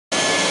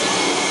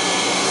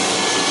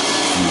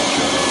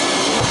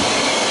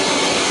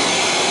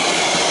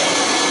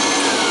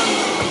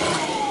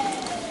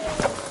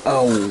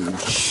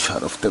Ouch,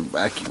 out of the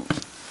vacuum.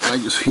 I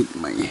just hit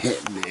my head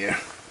there.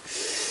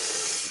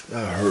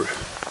 That hurt.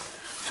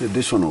 So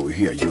this one over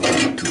here, you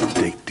have to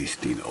take this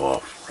thing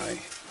off,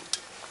 right?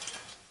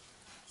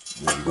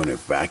 Then you're gonna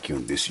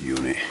vacuum this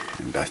unit,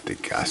 and that's the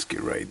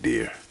gasket right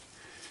there.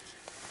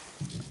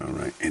 All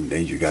right, and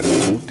then you gotta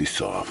pull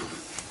this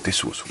off.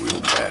 This was real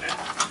bad.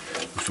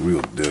 It was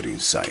real dirty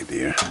inside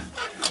there.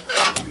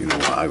 You know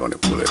what? I'm gonna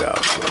pull it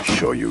out so I'll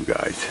show you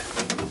guys.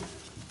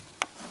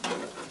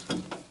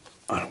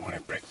 I don't want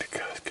to break the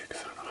gasket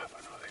because I don't have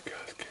another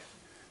gasket.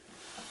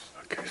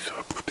 Okay, so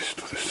I'll put this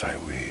to the side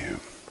over here.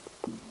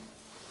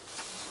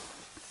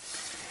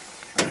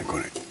 I'm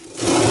gonna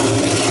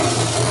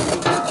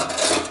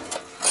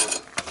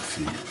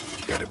see.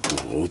 You gotta pull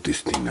all this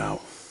thing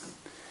out.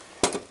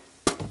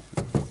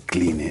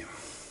 Clean it.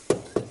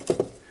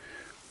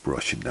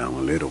 Brush it down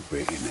a little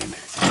bit, and then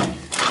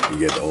you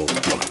get all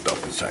plugged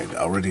up inside. I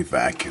already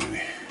vacuumed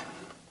it.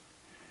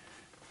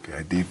 Okay,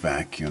 I did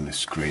vacuum. The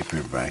scraper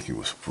vacuum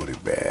was pretty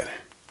bad.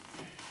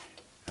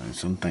 And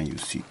sometimes you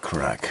see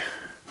crack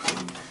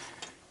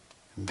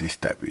in this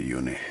type of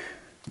unit.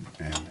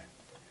 And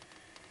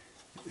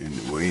in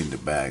the way in the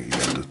back, you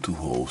got the two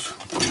holes,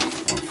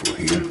 one for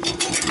here, one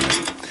for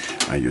here.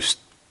 And you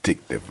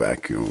stick the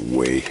vacuum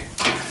way.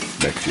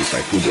 Like if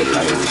I put the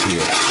light over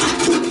here,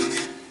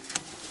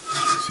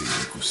 see,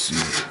 you can see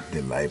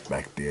the light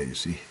back there, you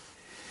see?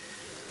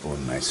 All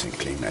nice and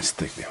clean. I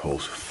stick the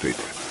hose fit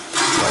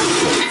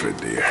right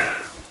there.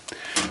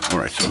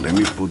 Alright, so let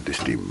me put this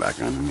thing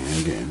back on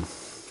me again.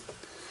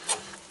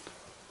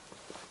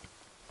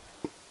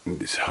 And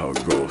this is how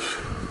it goes.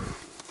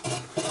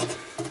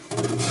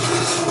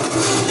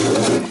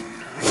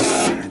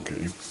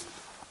 Okay.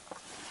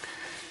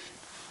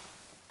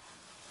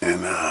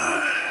 And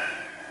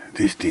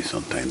these things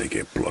sometimes they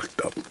get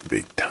plugged up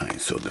big time,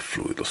 so the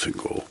fluid doesn't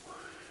go.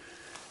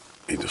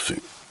 It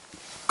doesn't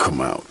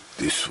come out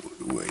this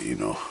way, you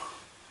know.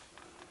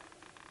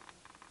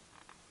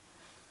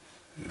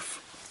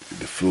 If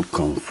the fluid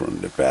comes from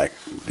the back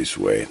this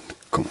way,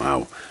 come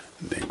out,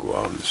 and then go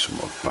out in the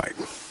smoke pipe.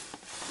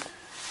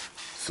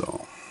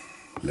 So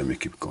let me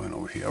keep going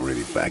over here. I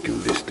already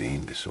vacuumed this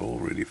thing. This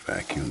already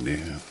vacuumed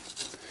there.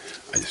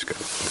 I just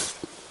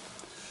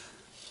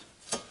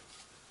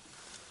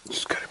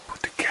gotta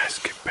put the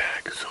gasket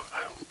back so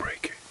I don't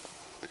break it.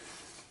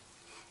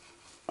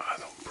 I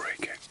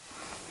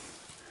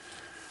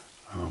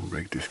don't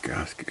break this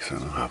gasket because I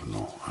don't have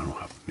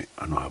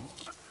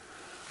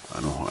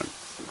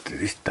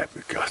this type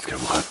of gasket. I'm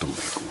gonna have to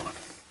make one.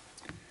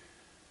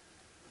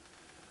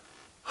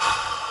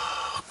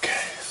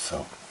 Okay,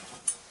 so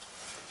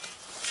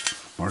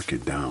mark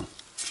it down.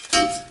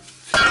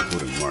 I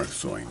put a mark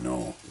so I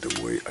know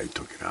the way I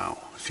took it out.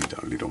 See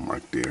that little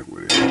mark there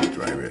where the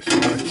driver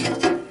scratch?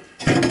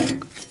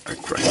 I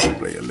cracked the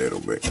blade a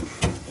little bit.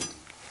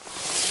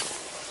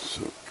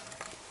 So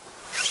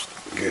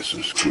get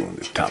some screw on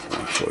the top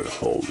one so it'll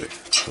hold it,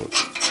 so it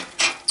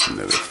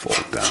never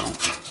fall down.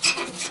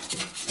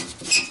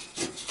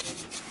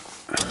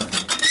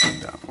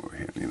 Down over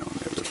here, you know,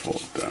 never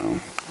fall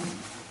down.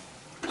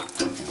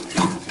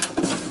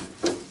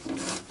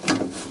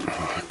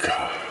 Oh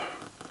God.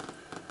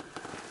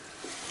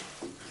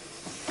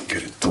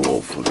 Getting too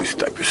old for this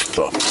type of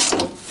stuff.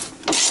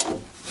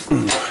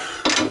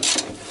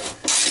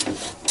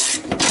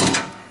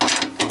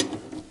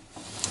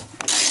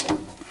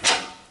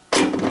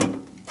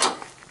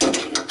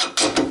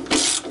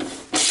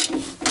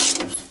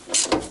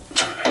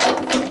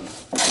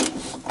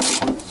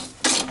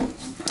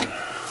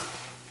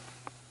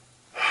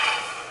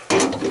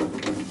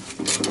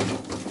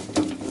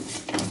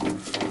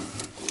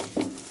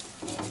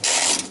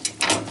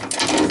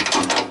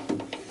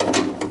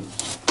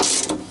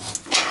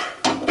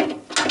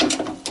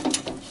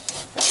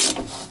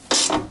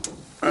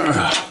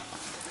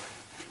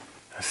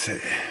 That's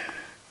it.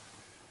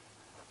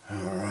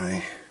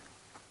 Alright.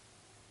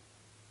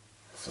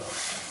 So,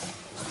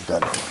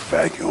 got to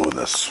vacuum all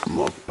that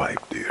smoke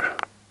pipe there.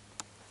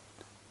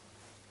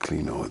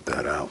 Clean all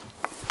that out.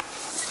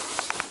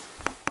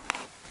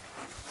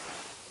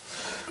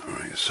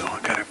 Alright, so I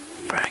gotta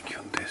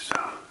vacuum this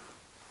out.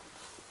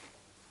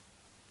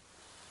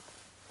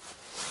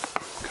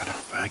 Gotta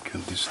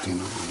vacuum this thing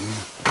over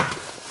here.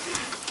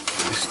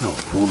 There's no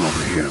room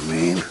over here,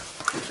 man.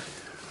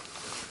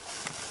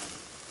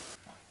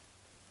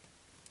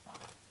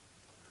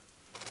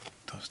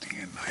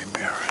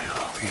 Nightmare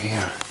over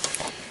here.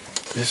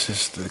 This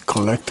is the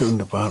collector in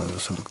the bottom.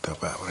 Doesn't look that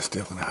bad, but I'm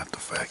still gonna have to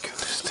vacuum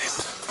this thing.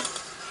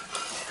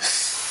 This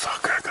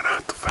sucker, I'm gonna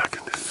have to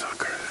vacuum this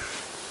sucker.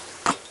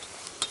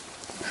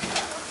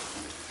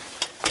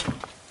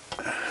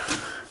 I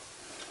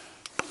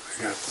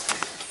got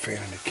fair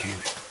in the can.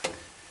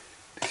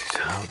 This is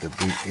how the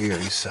big air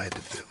inside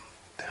the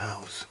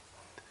house.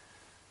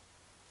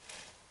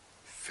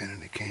 Fit in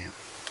the can.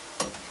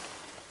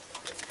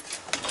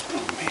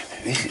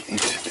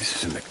 This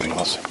is in the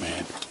closet,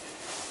 man.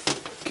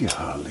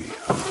 Golly.